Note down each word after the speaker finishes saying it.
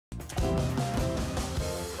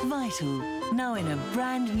Vital, now in a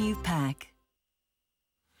brand new pack.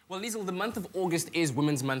 Well, Liesl, the month of August is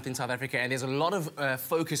Women's Month in South Africa, and there's a lot of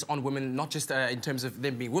focus on women, not just in terms of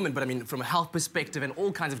them being women, but I mean from a health perspective and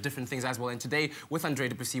all kinds of different things as well. And today, with Andrea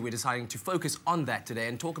du Plessis, we're deciding to focus on that today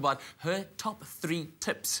and talk about her top 3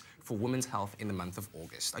 tips for women's health in the month of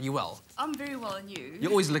August. Are you well? I'm very well, and you?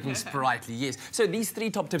 You're always looking sprightly, yes. So these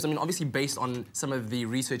 3 top tips, I mean, obviously based on some of the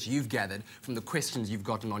research you've gathered from the questions you've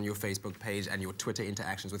gotten on your Facebook page and your Twitter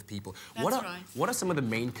interactions with people. That's right. What are some of the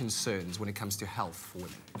main concerns when it comes to health for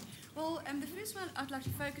women? Well, the first one I'd like to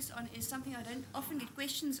focus on is something I don't often get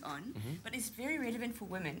questions on, but it's very relevant for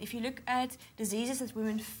women. If you look at diseases that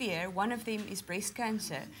women fear, one of them is breast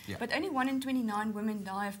cancer. Yeah. But only 1 in 29 women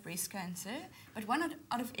die of breast cancer, but 1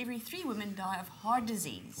 out of every 3 women die of heart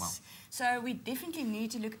disease. Wow. So we definitely need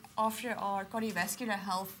to look after our cardiovascular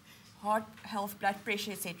health, heart health, blood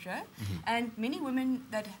pressure, etc. And many women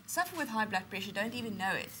that suffer with high blood pressure don't even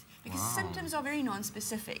know it, because symptoms are very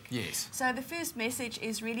non-specific. Yes. So the first message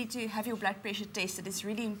is really to have your blood pressure tested. It's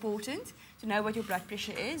really important to know what your blood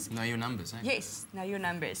pressure is. Know your numbers, eh? Yes, know your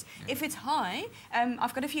numbers. Yeah. If it's high,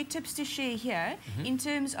 I've got a few tips to share here in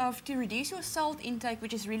terms of to reduce your salt intake,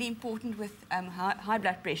 which is really important with high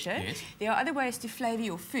blood pressure. Yes. There are other ways to flavour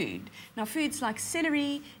your food. Now, foods like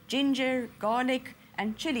celery, ginger, garlic,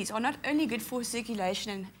 and chilies are not only good for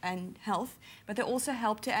circulation and health, but they also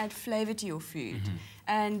help to add flavour to your food.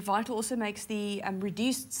 And Vital also makes the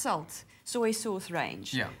reduced salt soy sauce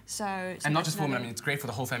range. Yeah. So and not just for women, I mean, it's great for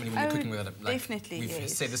the whole family when you're cooking with it. Like, definitely, we've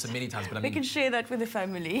yes. said this many times, but I mean... We can share that with the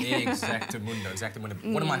family. Exactamundo,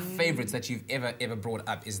 exactamundo. One of my favourites that you've ever brought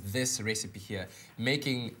up is this recipe here,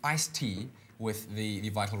 making iced tea with the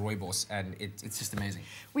Vital Rooibos, and it's just amazing.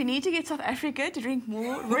 We need to get South Africa to drink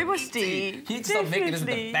more Rooibos tea. You need to start making this at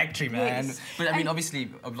the factory, man. Yes. But I mean, obviously,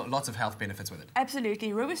 lots of health benefits with it.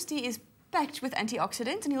 Absolutely. Rooibos tea is packed with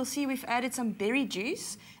antioxidants, and you'll see we've added some berry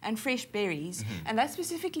juice and fresh berries. And that's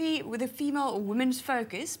specifically with a female or women's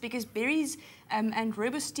focus, because berries and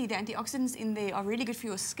Rooibos tea, the antioxidants in there are really good for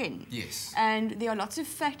your skin. Yes. And there are lots of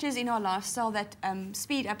factors in our lifestyle that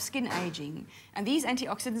speed up skin aging. And these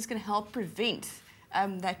antioxidants can help prevent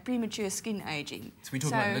that premature skin aging. So we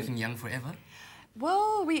talk about looking young forever?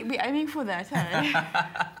 Well, we're aiming for that, hey?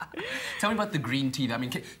 Tell me about the green tea. I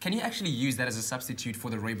mean, can you actually use that as a substitute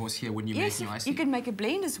for the Rooibos here when you're making iced tea? You can make a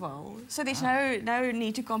blend as well, so there's no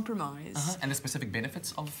need to compromise. And the specific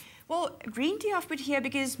benefits of... Well, green tea I've put here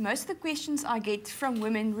because most of the questions I get from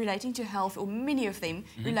women relating to health, or many of them,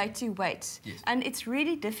 relate to weight. Yes. And it's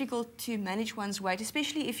really difficult to manage one's weight,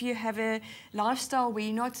 especially if you have a lifestyle where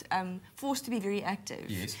you're not forced to be very active.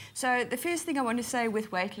 Yes. So the first thing I want to say with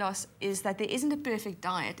weight loss is that there isn't a perfect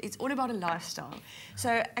diet. It's all about a lifestyle.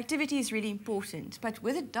 So activity is really important. But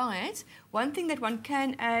with a diet, one thing that one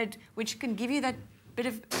can add, which can give you that bit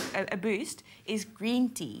of a boost, is green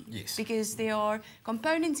tea. Yes. Because there are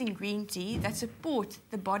components in green tea that support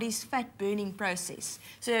the body's fat burning process.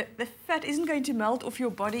 So the fat isn't going to melt off your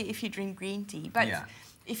body if you drink green tea. But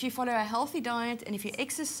if you follow a healthy diet and if you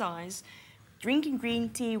exercise, drinking green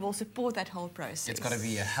tea will support that whole process. It's got to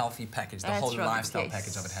be a healthy package. The That's whole right, lifestyle yes.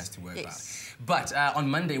 package of it has to work out. Yes. But on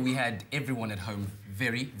Monday, we had everyone at home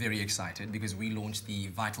very excited because we launched the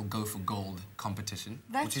Vital Go for Gold competition,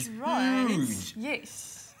 which is huge.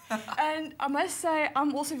 Yes. And I must say,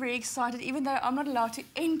 I'm also very excited, even though I'm not allowed to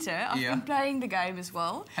enter. I've been playing the game as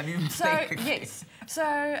well. Have you been playing the game? Yes. So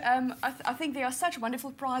I think there are such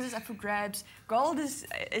wonderful prizes up for grabs. Gold is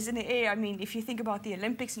in the air. I mean, if you think about the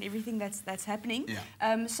Olympics and everything that's happening. Yeah.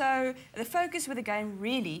 So the focus with the game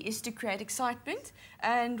really is to create excitement,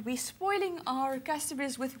 and we're spoiling our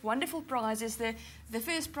customers with wonderful prizes. The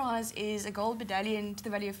first prize is a gold medallion to the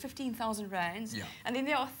value of 15,000 rands. Yeah. And then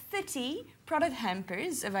there are 30 product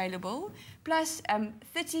hampers available, plus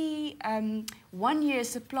 30 one-year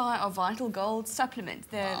supply of Vital Gold supplement,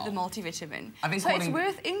 the multivitamin. So it's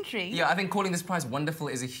worth entering. Yeah, I think calling this prize wonderful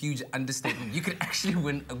is a huge understatement. You could actually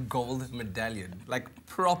win a gold medallion, like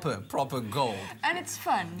proper gold. And it's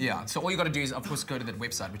fun. Yeah, so all you got to do is, of course, go to that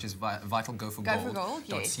website, which is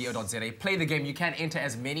vitalgoforgold.co.za. Play the game. You can enter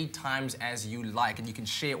as many times as you like, and you can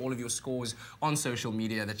share all of your scores on social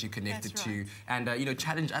media that you're connected to, and you know,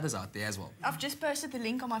 challenge others out there as well. I've just posted the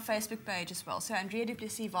link on my Facebook page as well, so Andrea du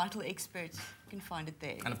Plessis, Vital Expert, you can find it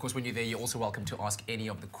there. And of course, when you're there, you're also welcome to ask any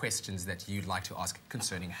of the questions that you'd like to ask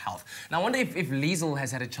concerning health. Now, I wonder if Liesl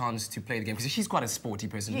has had a chance to play the game, because she's quite a sporty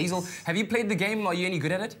person. Yes. Liesl, have you played the game? Are you any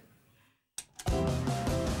good at it?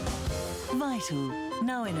 Vital,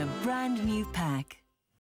 now in a brand new pack.